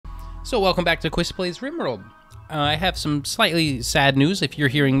So welcome back to Quiz Plays Rimworld. I have some slightly sad news if you're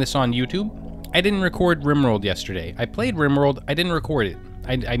hearing this on YouTube. I didn't record Rimworld yesterday. I played Rimworld, I didn't record it.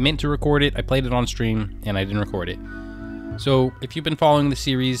 I meant to record it, I played it on stream, and I didn't record it. So if you've been following the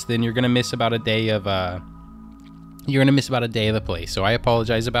series, then you're gonna miss about a day of the play. So I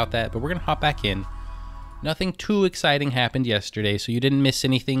apologize about that, but we're gonna hop back in. Nothing too exciting happened yesterday, so you didn't miss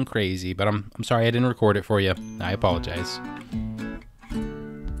anything crazy, but I'm sorry I didn't record it for you. I apologize.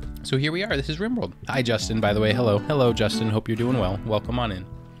 So here we are, this is Rimworld. Hi Justin, by the way, hello. Hello Justin, hope you're doing well. Welcome on in.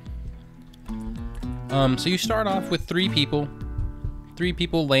 So you start off with 3 people. 3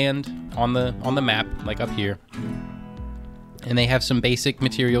 people land on the map, like up here. And they have some basic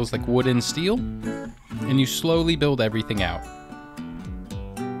materials like wood and steel. And you slowly build everything out.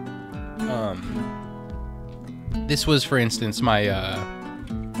 This was, for instance, my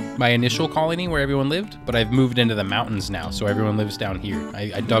initial colony where everyone lived, but I've moved into the mountains now, so everyone lives down here.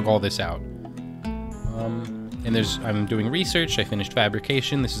 I dug all this out. And I'm doing research. I finished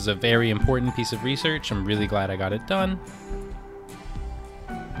fabrication. This is a very important piece of research. I'm really glad I got it done.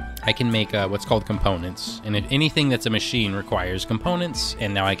 I can make what's called components, and if anything that's a machine requires components,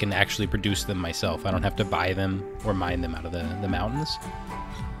 and now I can actually produce them myself. I don't have to buy them or mine them out of the mountains.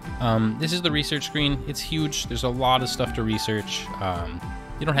 This is the research screen. It's huge. There's a lot of stuff to research.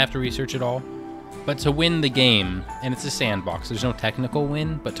 You don't have to research it all, but to win the game, and it's a sandbox, there's no technical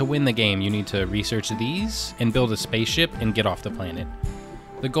win, but to win the game, you need to research these and build a spaceship and get off the planet.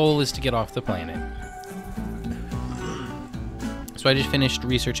 The goal is to get off the planet. So I just finished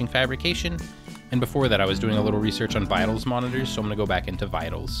researching fabrication, and before that I was doing a little research on vitals monitors, so I'm going to go back into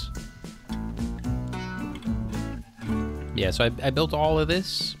vitals. Yeah, so I built all of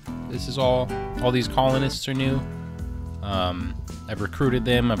this. This is all these colonists are new. I've recruited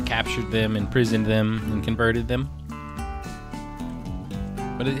them, I've captured them, imprisoned them, and converted them.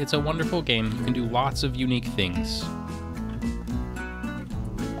 But it's a wonderful game. You can do lots of unique things.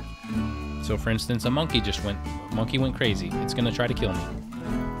 So for instance, a monkey went crazy. It's gonna try to kill me.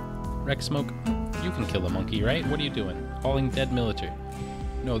 Rex Smoke, you can kill a monkey, right? What are you doing? Hauling dead military.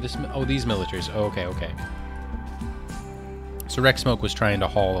 No, these militaries. Oh, okay. So Rex Smoke was trying to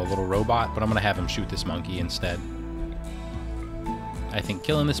haul a little robot, but I'm gonna have him shoot this monkey instead. I think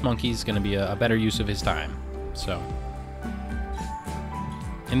killing this monkey is going to be a better use of his time. So,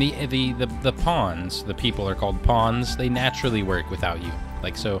 and the pawns, the people are called pawns. They naturally work without you.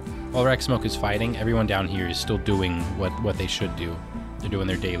 Like so, while Rex Smoke is fighting, everyone down here is still doing what they should do. They're doing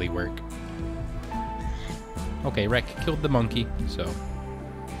their daily work. Okay, Rek killed the monkey, so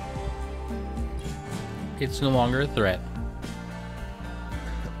it's no longer a threat.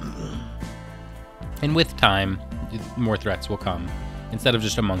 And with time, more threats will come. Instead of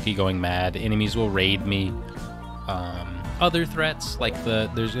just a monkey going mad, enemies will raid me. Other threats, like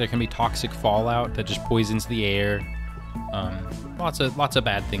there can be toxic fallout that just poisons the air. Lots of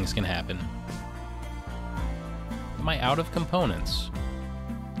bad things can happen. Am I out of components?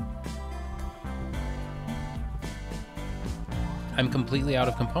 I'm completely out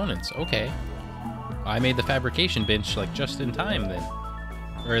of components. Okay. I made the fabrication bench like just in time then.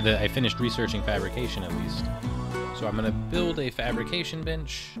 Or I finished researching fabrication at least. So I'm gonna build a fabrication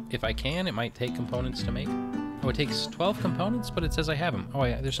bench. If I can, it might take components to make. Oh, it takes 12 components, but it says I have them. Oh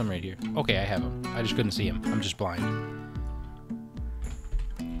yeah, there's some right here. Okay, I have them. I just couldn't see them. I'm just blind.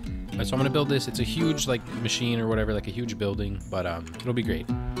 Alright, so I'm gonna build this. It's a huge like machine or whatever, like a huge building, but it'll be great.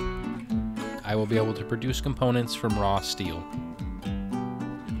 I will be able to produce components from raw steel.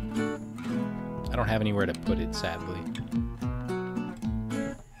 I don't have anywhere to put it, sadly.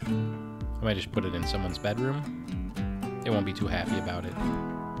 I might just put it in someone's bedroom. They won't be too happy about it.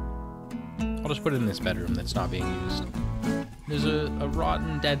 I'll just put it in this bedroom that's not being used. There's a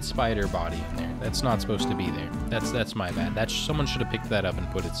rotten dead spider body in there. That's not supposed to be there. That's my bad. Someone should have picked that up and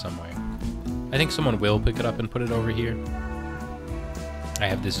put it somewhere. I think someone will pick it up and put it over here. I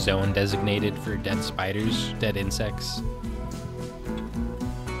have this zone designated for dead spiders, dead insects.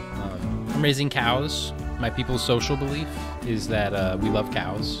 I'm raising cows. My people's social belief is that we love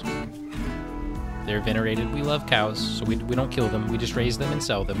cows. They're venerated. We love cows, so we don't kill them. We just raise them and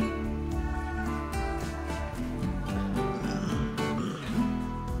sell them.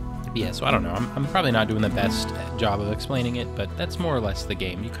 But yeah, so I don't know. I'm probably not doing the best job of explaining it, but that's more or less the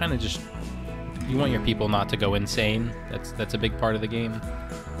game. You kind of you want your people not to go insane. That's a big part of the game.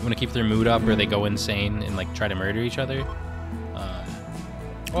 You want to keep their mood up, or they go insane and like try to murder each other.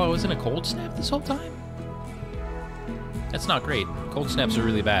 Oh, I was in a cold snap this whole time? That's not great. Cold snaps are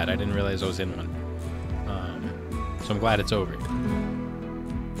really bad. I didn't realize I was in one. So I'm glad it's over.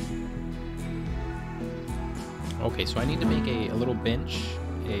 Okay, so I need to make a little bench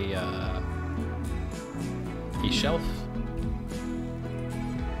a shelf.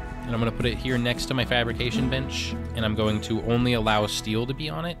 And I'm going to put it here next to my fabrication bench, and I'm going to only allow steel to be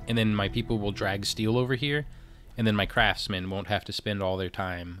on it, and then my people will drag steel over here, and then my craftsmen won't have to spend all their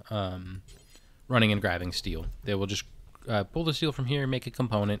time running and grabbing steel. They will just pull the steel from here, make a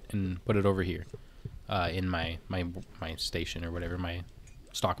component, and put it over here in my station or whatever, my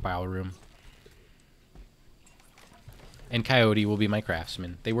stockpile room. And Coyote will be my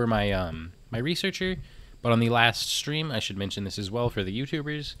craftsman. They were my my researcher, but on the last stream, I should mention this as well for the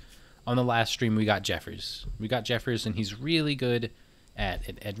YouTubers. On the last stream, we got Jeffers. We got Jeffers, and he's really good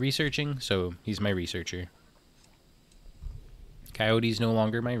at researching, so he's my researcher. Coyote's no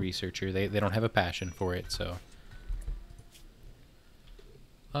longer my researcher. They don't have a passion for it, so.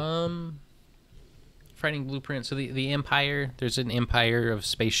 Fighting blueprint. So the Empire, there's an Empire of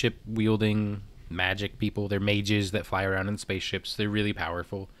spaceship wielding magic people. They're mages that fly around in spaceships. They're really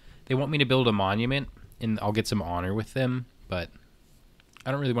powerful. They want me to build a monument, and I'll get some honor with them, but I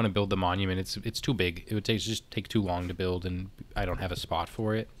don't really want to build the monument. It's too big. It would just take too long to build, and I don't have a spot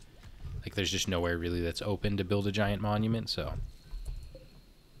for it. Like, there's just nowhere really that's open to build a giant monument, so.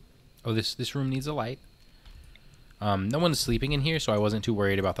 Oh, this room needs a light. No one's sleeping in here, so I wasn't too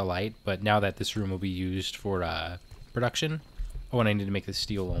worried about the light, but now that this room will be used for production. Oh, and I need to make this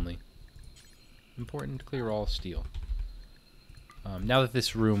steel only. Important to clear all steel. Now that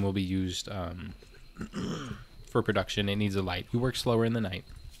this room will be used for production, it needs a light. We work slower in the night.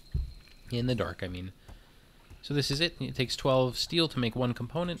 In the dark, I mean. So this is it. It takes 12 steel to make one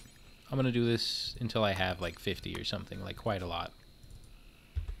component. I'm going to do this until I have like 50 or something, like quite a lot.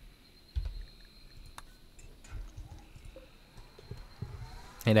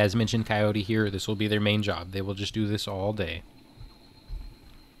 And as mentioned, Coyote here, this will be their main job. They will just do this all day.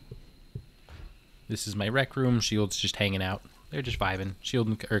 This is my rec room. Shield's just hanging out. They're just vibing.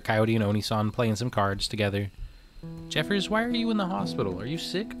 Or Coyote and Oni-san playing some cards together. Jeffers, why are you in the hospital? Are you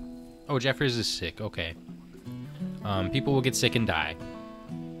sick? Oh, Jeffers is sick. Okay. People will get sick and die.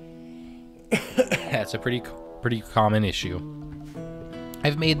 That's a pretty common issue.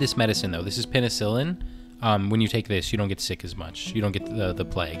 I've made this medicine, though. This is penicillin. When you take this, you don't get sick as much. You don't get the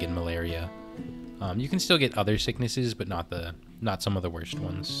plague and malaria. You can still get other sicknesses, but not some of the worst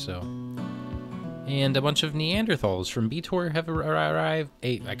ones. So, and a bunch of Neanderthals from Betor have arrived.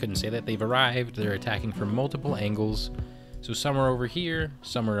 I couldn't say that. They've arrived. They're attacking from multiple angles. So some are over here,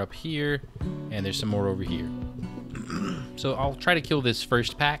 some are up here, and there's some more over here. So I'll try to kill this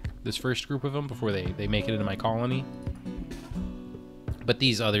first pack, this first group of them, before they make it into my colony. But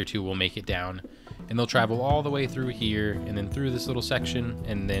these other two will make it down. And they'll travel all the way through here, and then through this little section,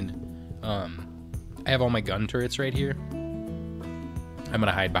 and then I have all my gun turrets right here. I'm going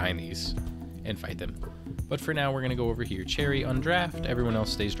to hide behind these and fight them. But for now, we're going to go over here. Cherry, undraft. Everyone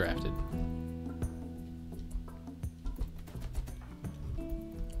else stays drafted.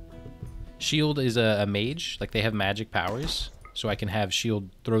 Shield is a mage. Like, they have magic powers, so I can have Shield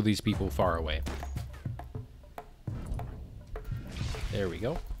throw these people far away. There we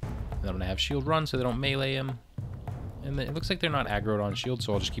go. And I'm going to have Shield run so they don't melee him. And it looks like they're not aggroed on Shield,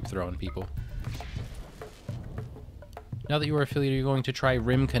 so I'll just keep throwing people. Now that you are affiliated, you're going to try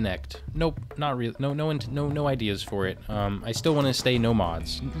Rim Connect. Nope, not really. No ideas for it. I still want to stay no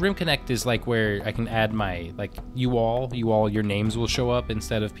mods. Rim Connect is like where I can add my, like, you all, your names will show up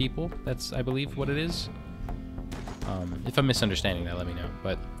instead of people. That's, I believe, what it is. If I'm misunderstanding that, let me know.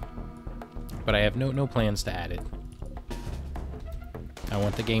 But I have no plans to add it. I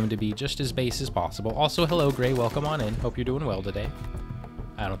want the game to be just as base as possible. Also, hello, Gray. Welcome on in. Hope you're doing well today.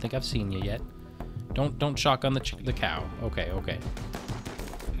 I don't think I've seen you yet. Don't shotgun the cow. Okay.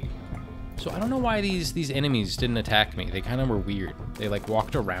 So I don't know why these enemies didn't attack me. They kind of were weird. They like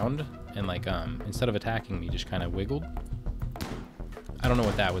walked around and like instead of attacking me, just kind of wiggled. I don't know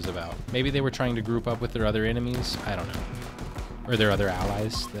what that was about. Maybe they were trying to group up with their other enemies. I don't know, or their other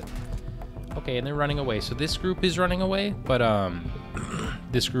allies. Okay, and they're running away. So this group is running away, but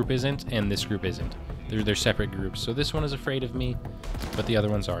this group isn't, and this group isn't. They're separate groups. So this one is afraid of me, but the other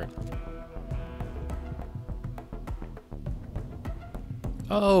ones aren't.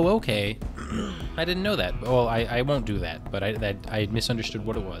 Oh, okay. I didn't know that. Well, I won't do that, but I misunderstood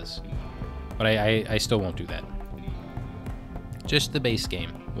what it was. But I still won't do that. Just the base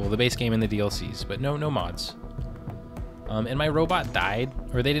game. Well, the base game and the DLCs, but no mods. And my robot died,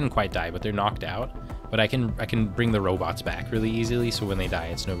 or they didn't quite die, but they're knocked out. But I can bring the robots back really easily, so when they die,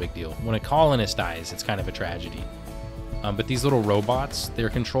 it's no big deal. When a colonist dies, it's kind of a tragedy. But these little robots, they're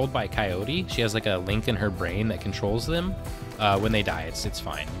controlled by Coyote. She has like a link in her brain that controls them. When they die, it's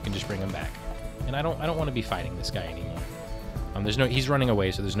fine. You can just bring them back. And I don't want to be fighting this guy anymore. There's no, he's running away,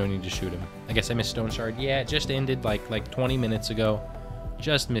 so there's no need to shoot him. I guess I missed Stone Shard. Yeah, it just ended like 20 minutes ago.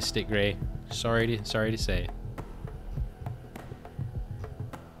 Just missed it, Gray. Sorry to say.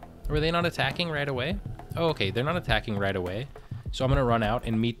 Were they not attacking right away? Oh, okay, they're not attacking right away. So I'm gonna run out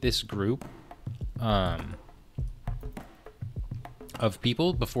and meet this group of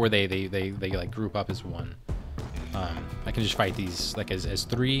people before they like group up as one. I can just fight these like as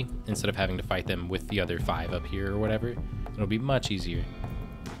 3 instead of having to fight them with the other 5 up here or whatever. It'll be much easier.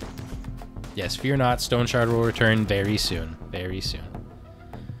 Yes, fear not, Stone Shard will return very soon. Very soon.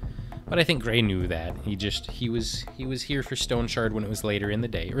 But I think Gray knew that. He was here for Stone Shard when it was later in the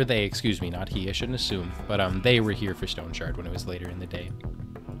day. Or they, excuse me, not he, I shouldn't assume. But they were here for Stone Shard when it was later in the day.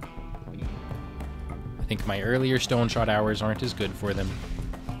 I think my earlier Stone Shard hours aren't as good for them.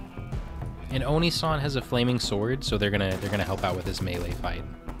 And Oni-san has a flaming sword, so they're gonna help out with this melee fight.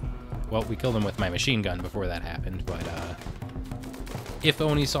 Well, we killed him with my machine gun before that happened, but if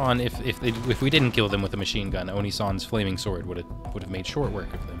Oni-san, if we didn't kill them with a machine gun, Oni-san's flaming sword would have made short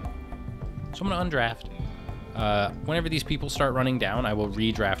work of them. So I'm gonna undraft. Whenever these people start running down, I will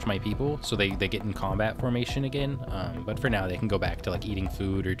redraft my people so they get in combat formation again. But for now, they can go back to like eating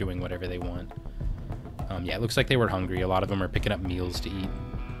food or doing whatever they want. Yeah, it looks like they were hungry. A lot of them are picking up meals to eat.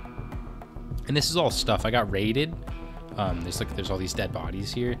 And this is all stuff. I got raided. There's all these dead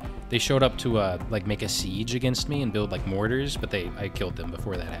bodies here. They showed up to like make a siege against me and build like mortars, but I killed them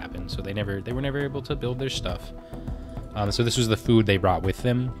before that happened. So they were never able to build their stuff. So this was the food they brought with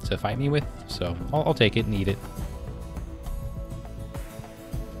them to fight me with. So I'll take it and eat it.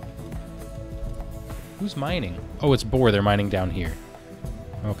 Who's mining? Oh, it's Boar. They're mining down here.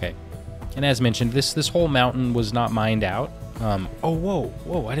 Okay. And as mentioned, this whole mountain was not mined out. Oh,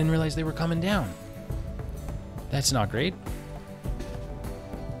 whoa, I didn't realize they were coming down. That's not great.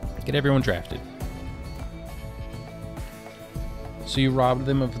 Get everyone drafted. So you robbed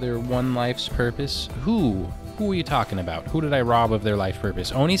them of their one life's purpose? Who are you talking about? Who did I rob of their life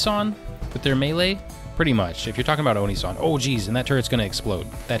purpose? Oni-san? With their melee? Pretty much. If you're talking about Oni-san. Oh, geez, and that turret's gonna explode.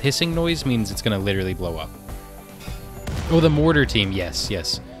 That hissing noise means it's gonna literally blow up. Oh, the mortar team.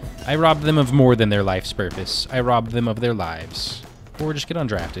 Yes. I robbed them of more than their life's purpose. I robbed them of their lives. Or just get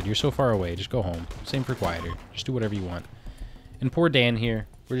undrafted. You're so far away. Just go home. Same for Quieter. Just do whatever you want. And poor Dan here.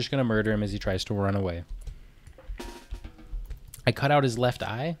 We're just gonna murder him as he tries to run away. I cut out his left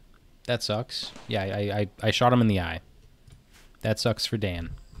eye. That sucks. Yeah, I shot him in the eye. That sucks for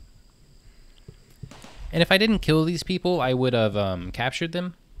Dan. And if I didn't kill these people, I would have captured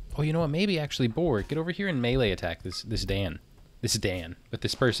them. Oh, you know what? Maybe actually, Boar, get over here and melee attack this Dan. This Dan, but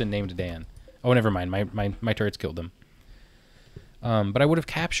this person named Dan. Oh, never mind. My turrets killed them. But I would have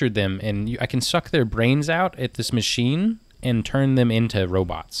captured them, and I can suck their brains out at this machine and turn them into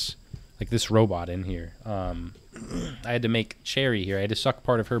robots. Like this robot in here. I had to make Cherry here. I had to suck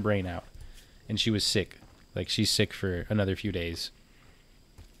part of her brain out. And she was sick. Like, she's sick for another few days.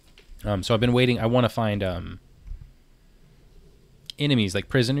 So I've been waiting. I want to find enemies, like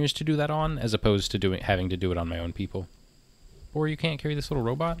prisoners, to do that on, as opposed to having to do it on my own people. Or you can't carry this little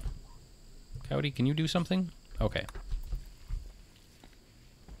robot? Coyote, can you do something? Okay.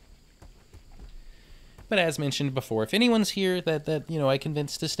 But as mentioned before, if anyone's here that you know I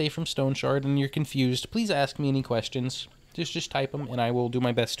convinced to stay from Stone Shard and you're confused, please ask me any questions. Just type them, and I will do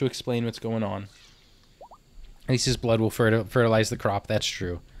my best to explain what's going on. At least his blood will fertilize the crop, that's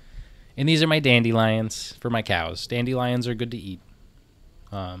true. And these are my dandelions for my cows. Dandelions are good to eat.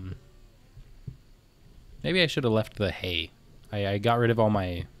 Maybe I should have left the hay. I got rid of all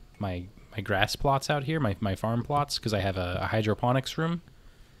my grass plots out here, my farm plots, because I have a hydroponics room.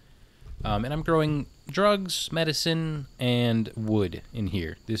 And I'm growing drugs, medicine, and wood in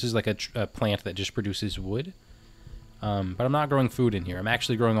here. This is like a plant that just produces wood. But I'm not growing food in here. I'm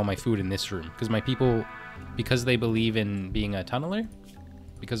actually growing all my food in this room. Because my people, because they believe in being a tunneler,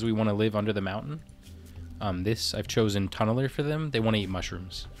 because we want to live under the mountain, I've chosen tunneler for them. They want to eat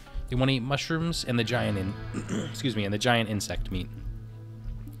mushrooms. They want to eat mushrooms and the giant and the giant insect meat.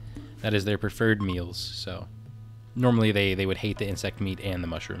 That is their preferred meals. So normally they would hate the insect meat and the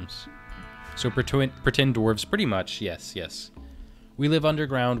mushrooms. So pretend dwarves, pretty much, yes. We live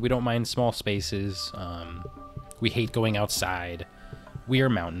underground. We don't mind small spaces. We hate going outside. We are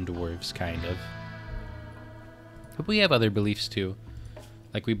mountain dwarves, kind of. But we have other beliefs too.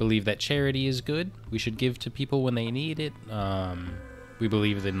 Like, we believe that charity is good. We should give to people when they need it. We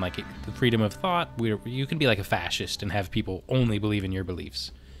believe in, like, the freedom of thought. You can be like a fascist and have people only believe in your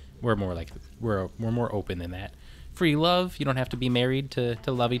beliefs. We're more like, we're more open than that. Free love. You don't have to be married to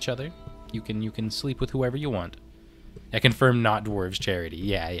love each other. You can sleep with whoever you want. I confirm, not dwarves charity.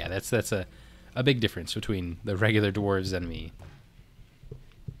 Yeah, that's a a big difference between the regular dwarves and me.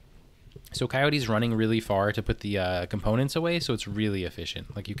 So Coyote's running really far to put the components away, so it's really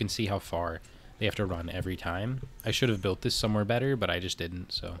efficient. Like, you can see how far they have to run every time. I should have built this somewhere better, but I just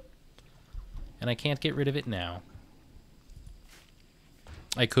didn't, so. And I can't get rid of it now.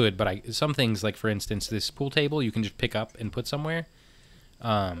 I could, but some things, like, for instance, this pool table, you can just pick up and put somewhere.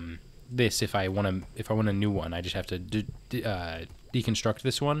 This, if I want a new one, I just have to deconstruct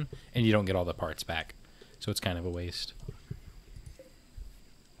this one, and you don't get all the parts back. So it's kind of a waste.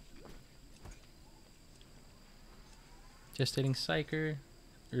 Gestating Scyther.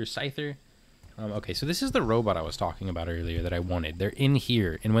 Okay, so this is the robot I was talking about earlier that I wanted. They're in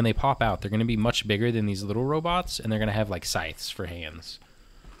here, and when they pop out, they're going to be much bigger than these little robots, and they're going to have, like, scythes for hands.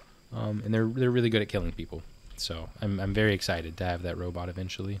 And they're really good at killing people. So I'm very excited to have that robot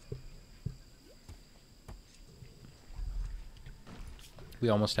eventually. We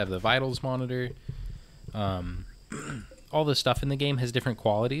almost have the vitals monitor. All the stuff in the game has different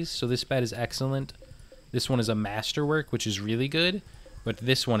qualities, so this bed is excellent. This one is a masterwork, which is really good, but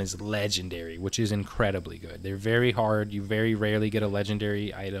this one is legendary, which is incredibly good. They're very hard. You very rarely get a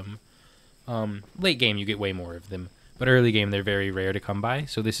legendary item. Late game, you get way more of them, but early game, they're very rare to come by,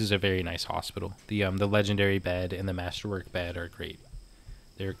 so this is a very nice hospital. The legendary bed and the masterwork bed are great.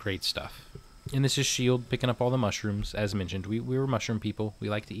 They're great stuff. And this is Shield picking up all the mushrooms. As mentioned, we were mushroom people. We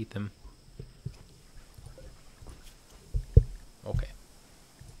like to eat them. Okay.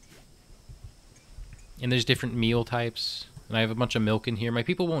 And there's different meal types. And I have a bunch of milk in here. My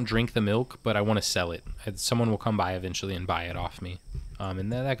people won't drink the milk, but I want to sell it. Someone will come by eventually and buy it off me.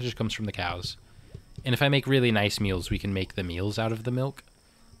 And that just comes from the cows. And if I make really nice meals, we can make the meals out of the milk.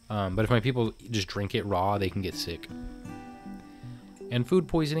 But if my people just drink it raw, they can get sick. And food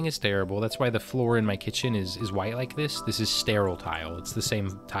poisoning is terrible. That's why the floor in my kitchen is white like this. This is sterile tile. It's the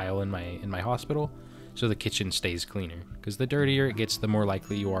same tile in my hospital, so the kitchen stays cleaner. Because the dirtier it gets, the more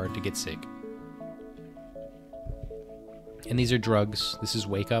likely you are to get sick. And these are drugs. This is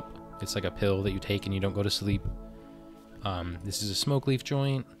Wake Up. It's like a pill that you take and you don't go to sleep. This is a smoke leaf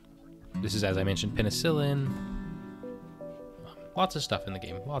joint. This is, as I mentioned, penicillin. Lots of stuff in the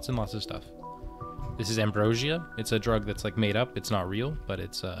game. Lots and lots of stuff. This is ambrosia. It's a drug that's like made up. It's not real, but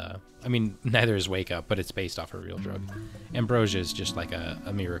it's I mean, neither is Wake Up, but it's based off a real drug. Ambrosia is just like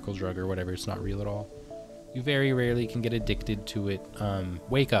a miracle drug or whatever. It's not real at all. You very rarely can get addicted to it.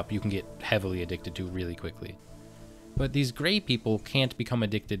 Wake Up, you can get heavily addicted to really quickly. But these gray people can't become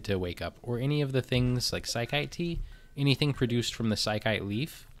addicted to Wake Up or any of the things like Psychite tea. Anything produced from the Psychite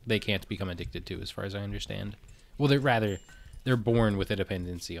leaf, they can't become addicted to, as far as I understand. Well, they're born with a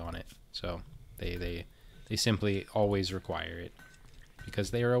dependency on it. So they simply always require it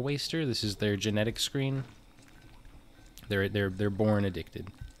because they are a waster. This is their genetic screen. They're born addicted.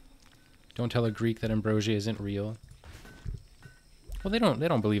 Don't tell a Greek that ambrosia isn't real. Well, they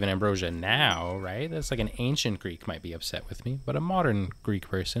don't believe in ambrosia now, right? That's like an ancient Greek might be upset with me, but a modern Greek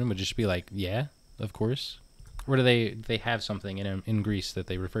person would just be like, yeah, of course. Or do they have something in Greece that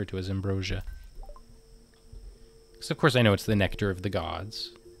they refer to as ambrosia? Because of course I know it's the nectar of the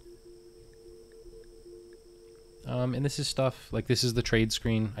gods. And this is stuff, like this is the trade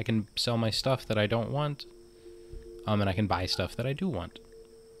screen. I can sell my stuff that I don't want. And I can buy stuff that I do want.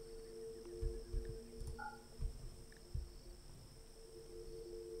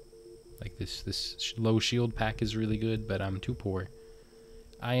 Like this low shield pack is really good, but I'm too poor.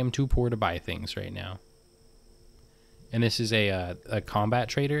 I am too poor to buy things right now. And this is a combat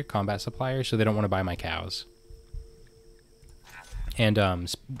trader, combat supplier, so they don't want to buy my cows. And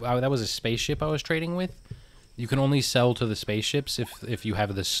that was a spaceship I was trading with. You can only sell to the spaceships if you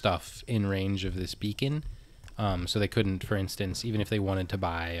have the stuff in range of this beacon. So they couldn't, for instance, even if they wanted to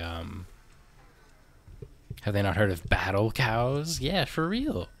buy... have they not heard of battle cows? Yeah, for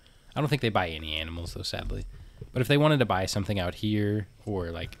real. I don't think they buy any animals, though, sadly. But if they wanted to buy something out here,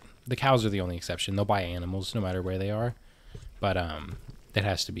 or, like, the cows are the only exception. They'll buy animals no matter where they are. But it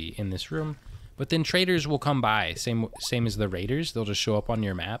has to be in this room. But then traders will come by, same as the raiders. They'll just show up on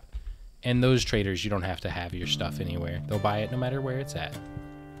your map. And those traders, you don't have to have your stuff anywhere. They'll buy it no matter where it's at.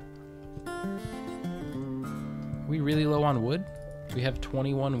 We really low on wood? We have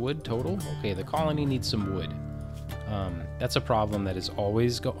 21 wood total? Okay, the colony needs some wood. That's a problem that is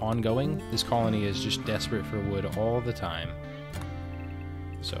always ongoing. This colony is just desperate for wood all the time.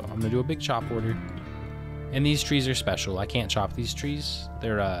 So I'm going to do a big chop order. And these trees are special. I can't chop these trees.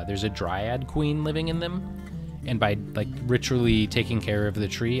 There's a dryad queen living in them. And by like ritually taking care of the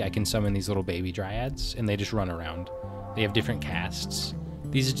tree, I can summon these little baby dryads, and they just run around. They have different casts.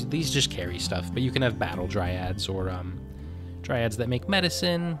 These just carry stuff, but you can have battle dryads or dryads that make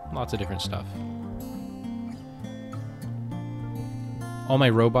medicine, lots of different stuff. all my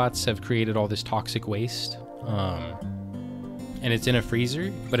robots have created all this toxic waste, and it's in a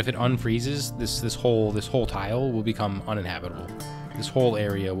freezer. But if it unfreezes, this whole tile will become uninhabitable. This whole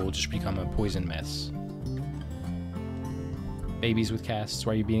area will just become a poison mess. Babies with casts.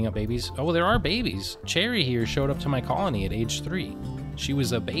 Why are you beating up babies? Oh, there are babies. Cherry here showed up to my colony at age 3. She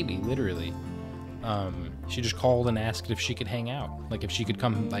was a baby, literally. She just called and asked if she could hang out. Like, if she could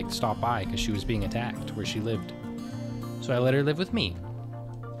come, like, stop by, because she was being attacked where she lived. So I let her live with me.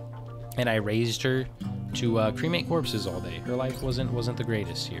 And I raised her to cremate corpses all day. Her life wasn't the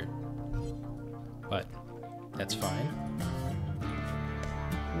greatest here. But that's fine.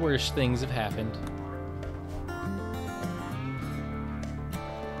 Worse things have happened.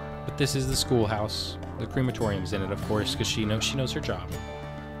 But this is the schoolhouse. The crematorium's in it, of course, because she knows her job.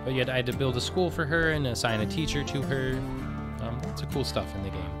 But yet I had to build a school for her and assign a teacher to her. Lots of cool stuff in the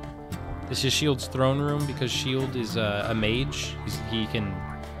game. This is Shield's throne room because Shield is a mage.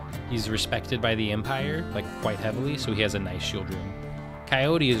 He's respected by the Empire, like, quite heavily, so he has a nice shield room.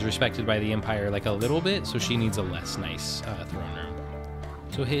 Coyote is respected by the Empire, like, a little bit, so she needs a less nice throne room.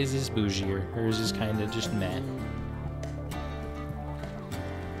 So his is bougier. Hers is kind of just meh.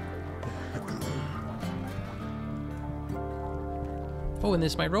 Oh,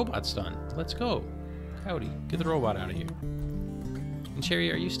 and my robot's done. Let's go. Coyote, get the robot out of here. And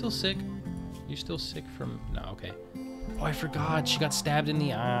Cherry, are you still sick? You still sick from... No, okay. Oh, I forgot. She got stabbed in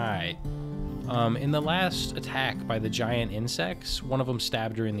the eye. In the last attack by the giant insects, one of them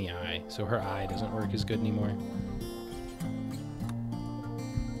stabbed her in the eye, so her eye doesn't work as good anymore.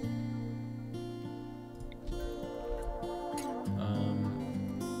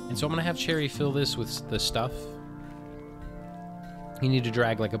 And so I'm going to have Cherry fill this with the stuff. You need to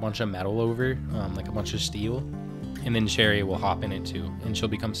drag, like, a bunch of metal over, like a bunch of steel, and then Cherry will hop in it too, and she'll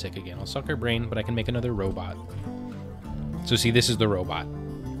become sick again. I'll suck her brain, but I can make another robot. So see, this is the robot.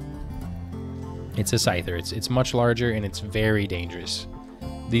 It's a scyther. It's much larger and it's very dangerous.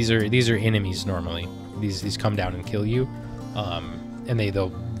 These are enemies normally. These come down and kill you, and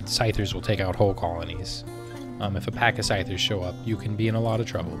scythers will take out whole colonies. If a pack of scythers show up, you can be in a lot of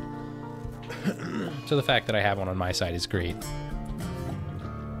trouble. So the fact that I have one on my side is great.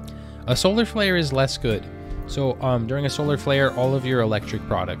 A solar flare is less good. So during a solar flare, all of your electric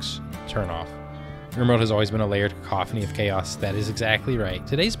products turn off. Rimworld has always been a layered cacophony of chaos. That is exactly right.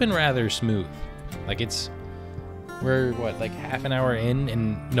 Today's been rather smooth. Like, we're what, like half an hour in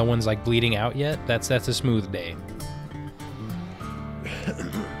and no one's like bleeding out yet? That's a smooth day.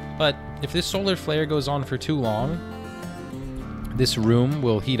 But if this solar flare goes on for too long, this room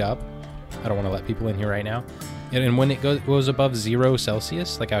will heat up. I don't want to let people in here right now. And when it goes above 0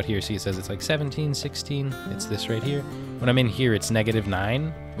 Celsius, like out here, see it says it's like 17, 16, it's this right here. When I'm in here, it's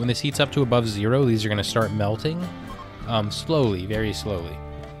 -9. When this heats up to above 0, these are going to start melting, slowly, very slowly.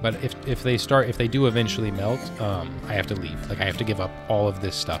 But if they do eventually melt, I have to leave. Like, I have to give up all of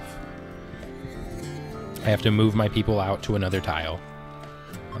this stuff. I have to move my people out to another tile.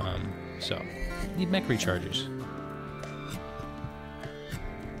 So, need mech rechargers.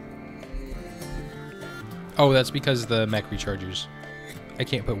 Oh, that's because the mech rechargers. I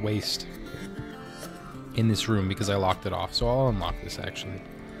can't put waste in this room because I locked it off. So I'll unlock this, actually.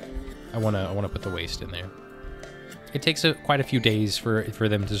 I wanna put the waste in there. It takes quite a few days for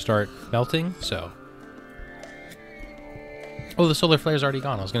them to start melting, so. Oh, the solar flare's already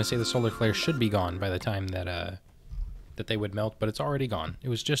gone. I was gonna say the solar flare should be gone by the time that they would melt, but it's already gone. It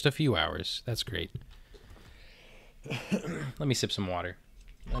was just a few hours. That's great. Let me sip some water.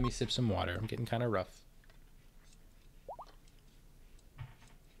 I'm getting kind of rough.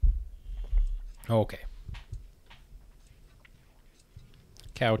 Okay.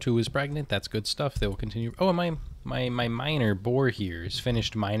 Cow 2 is pregnant. That's good stuff. They will continue. Oh, and my miner boar here is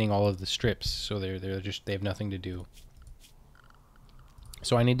finished mining all of the strips, so they have nothing to do.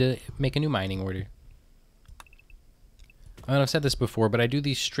 So I need to make a new mining order. I've said this before, but I do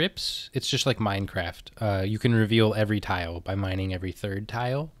these strips. It's just like Minecraft. You can reveal every tile by mining every 3rd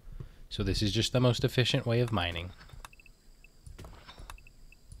tile. So this is just the most efficient way of mining.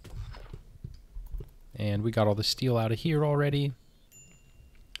 And we got all the steel out of here already.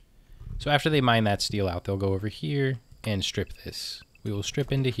 So after they mine that steel out, they'll go over here and strip this. We will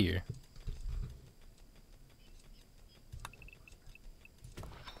strip into here.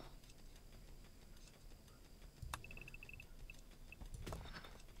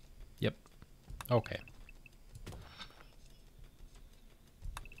 Yep. Okay.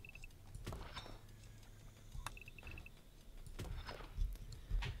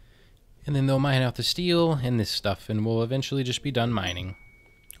 And then they'll mine out the steel and this stuff, and we'll eventually just be done mining.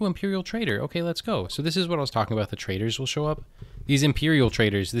 Oh, Imperial Trader. Okay, let's go. So this is what I was talking about. The traders will show up. These Imperial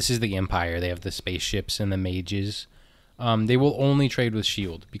traders, this is the Empire. They have the spaceships and the mages. They will only trade with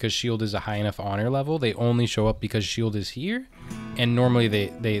Shield because Shield is a high enough honor level. They only show up because Shield is here. And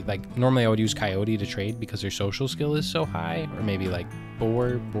normally normally I would use Coyote to trade because their social skill is so high, or maybe like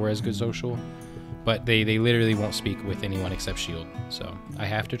Boar has good social. But they literally won't speak with anyone except Shield. So I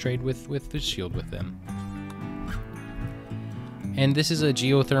have to trade with the Shield with them. And this is a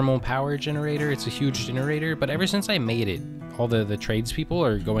geothermal power generator. It's a huge generator, but ever since I made it, all the tradespeople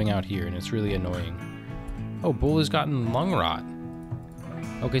are going out here, and it's really annoying. Oh, bull has gotten lung rot.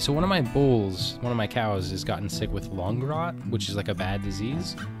 Okay, so one of my cows has gotten sick with lung rot, which is like a bad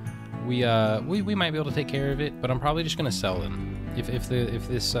disease. We might be able to take care of it, but I'm probably just gonna sell him. If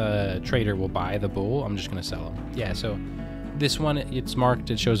this trader will buy the bull, I'm just gonna sell him. Yeah, so this one, it's marked.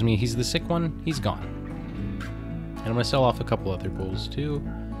 It shows me he's the sick one. He's gone. And I'm gonna sell off a couple other bulls too,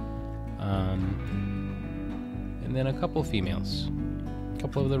 and then a couple females, a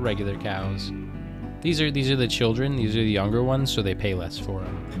couple of the regular cows. These are the children. These are the younger ones, so they pay less for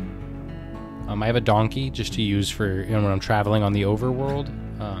them. I have a donkey just to use for when I'm traveling on the overworld,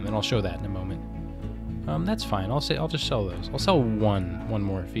 and I'll show that in a moment. That's fine. I'll just sell those. I'll sell one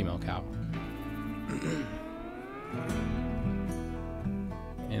more female cow.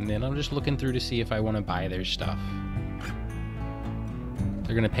 And then I'm just looking through to see if I want to buy their stuff.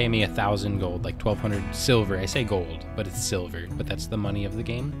 They're going to pay me 1,000 gold, like 1,200 silver. I say gold, but it's silver, but that's the money of the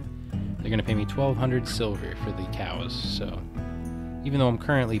game. They're going to pay me 1,200 silver for the cows, so even though I'm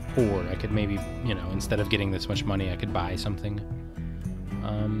currently poor, I could maybe, instead of getting this much money, I could buy something.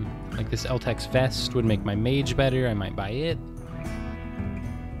 Like this Eltex vest would make my mage better. I might buy it.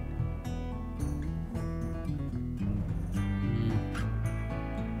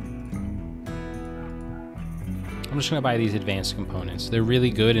 I'm just gonna buy these advanced components. They're really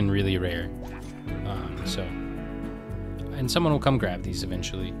good and really rare. And someone will come grab these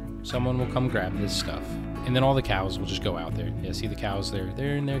eventually. Someone will come grab this stuff, and then all the cows will just go out there. Yeah, see the cows?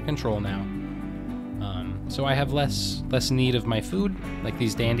 They're in their control now. So I have less need of my food, like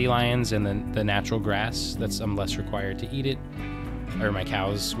these dandelions and then the natural grass. I'm less required to eat it, or my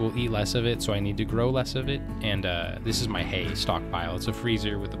cows will eat less of it, so I need to grow less of it. And this is my hay stockpile. It's a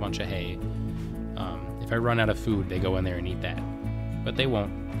freezer with a bunch of hay. If I run out of food, they go in there and eat that. But they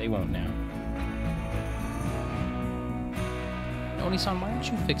won't. They won't now. Oni-san, why aren't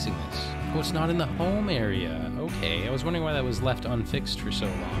you fixing this? Oh, it's not in the home area. Okay, I was wondering why that was left unfixed for so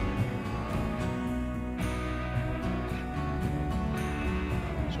long.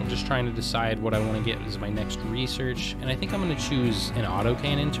 So I'm just trying to decide what I want to get as my next research. And I think I'm going to choose an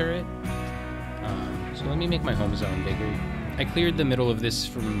autocannon turret. So let me make my home zone bigger. I cleared the middle of this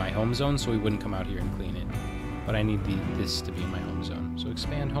from my home zone so we wouldn't come out here and clean it. But I need this to be my home zone. So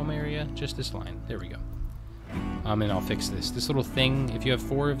expand home area, just this line. There we go. And I'll fix this. This little thing, if you have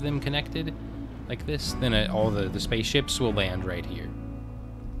 4 of them connected, like this, then all the spaceships will land right here.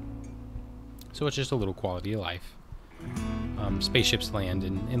 So it's just a little quality of life. Spaceships land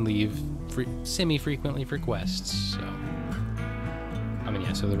and leave semi-frequently for quests, so...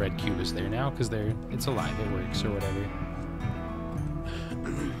 yeah, so the red cube is there now, because it's alive, it works, or whatever.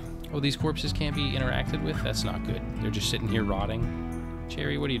 Oh, these corpses can't be interacted with? That's not good. They're just sitting here rotting.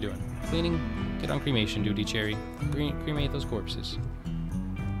 Cherry, what are you doing? Cleaning? Get on cremation duty, Cherry. Cremate those corpses.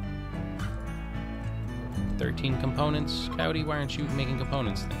 13 components. Coyote, why aren't you making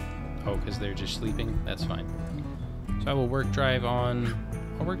components then? Oh, because they're just sleeping? That's fine. So I will work drive on...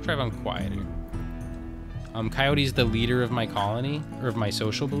 I'll work drive on quieter. Coyote's the leader of my colony, or of my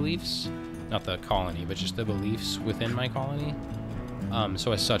social beliefs. Not the colony, but just the beliefs within my colony.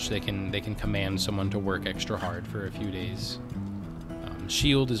 So as such, they can command someone to work extra hard for a few days.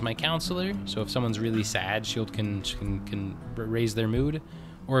 Shield is my counselor, so if someone's really sad, Shield can raise their mood,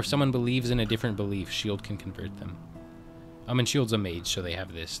 or if someone believes in a different belief, Shield can convert them. And Shield's a mage, so they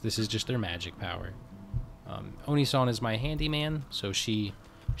have this. This is just their magic power. Oni-san is my handyman, so she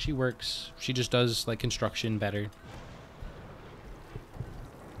works. She just does like construction better.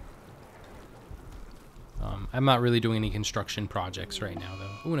 I'm not really doing any construction projects right now,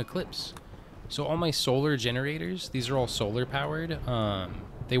 though. Ooh, an eclipse. So all my solar generators, these are all solar powered.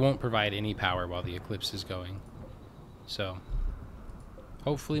 They won't provide any power while the eclipse is going. So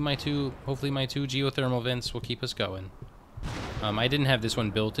hopefully my two geothermal vents will keep us going. I didn't have this one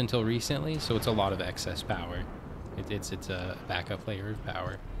built until recently, so it's a lot of excess power. It's a backup layer of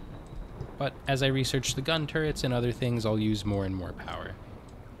power. But as I research the gun turrets and other things, I'll use more and more power.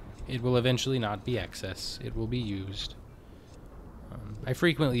 It will eventually not be excess. It will be used. I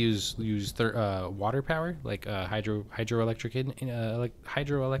frequently use water power, like hydroelectric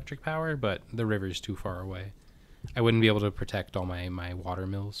power, but the river's too far away. I wouldn't be able to protect all my water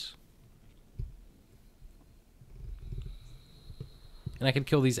mills. And I could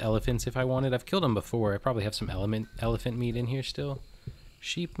kill these elephants if I wanted. I've killed them before. I probably have some elephant meat in here still.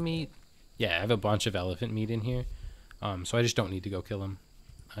 Sheep meat. Yeah, I have a bunch of elephant meat in here. So I just don't need to go kill them.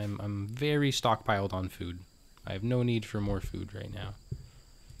 I'm very stockpiled on food. I have no need for more food right now.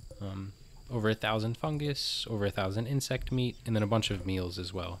 Over 1,000 fungus, over 1,000 insect meat, and then a bunch of meals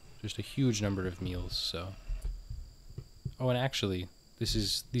as well. Just a huge number of meals. So. Oh, and actually,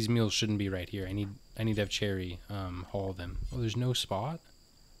 these meals shouldn't be right here. I need to have Cherry haul them. Oh, there's no spot.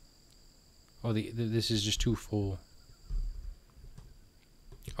 Oh, this is just too full.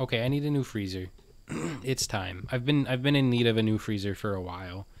 Okay, I need a new freezer. It's time. I've been in need of a new freezer for a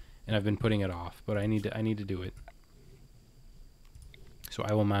while, and I've been putting it off. But I need to do it. So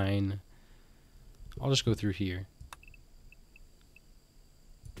I will mine. I'll just go through here.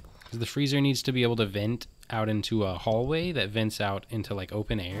 Because the freezer needs to be able to vent out into a hallway that vents out into like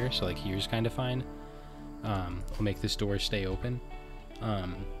open air. So like here's kind of fine. I'll make this door stay open.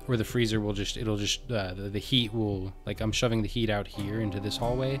 Or the freezer will the heat will, like I'm shoving the heat out here into this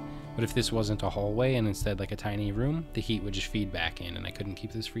hallway, but if this wasn't a hallway and instead like a tiny room, the heat would just feed back in and I couldn't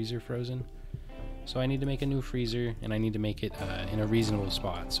keep this freezer frozen. So I need to make a new freezer, and I need to make it in a reasonable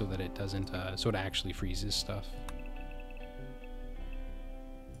spot so that it doesn't, so it actually freezes stuff.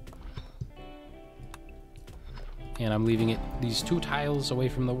 And I'm leaving these 2 tiles away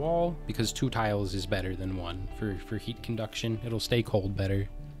from the wall because 2 tiles is better than 1 for heat conduction. It'll stay cold better.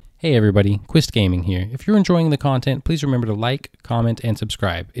 Hey everybody, Quist Gaming here. If you're enjoying the content, please remember to like, comment, and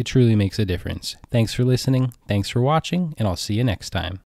subscribe. It truly makes a difference. Thanks for listening, thanks for watching, and I'll see you next time.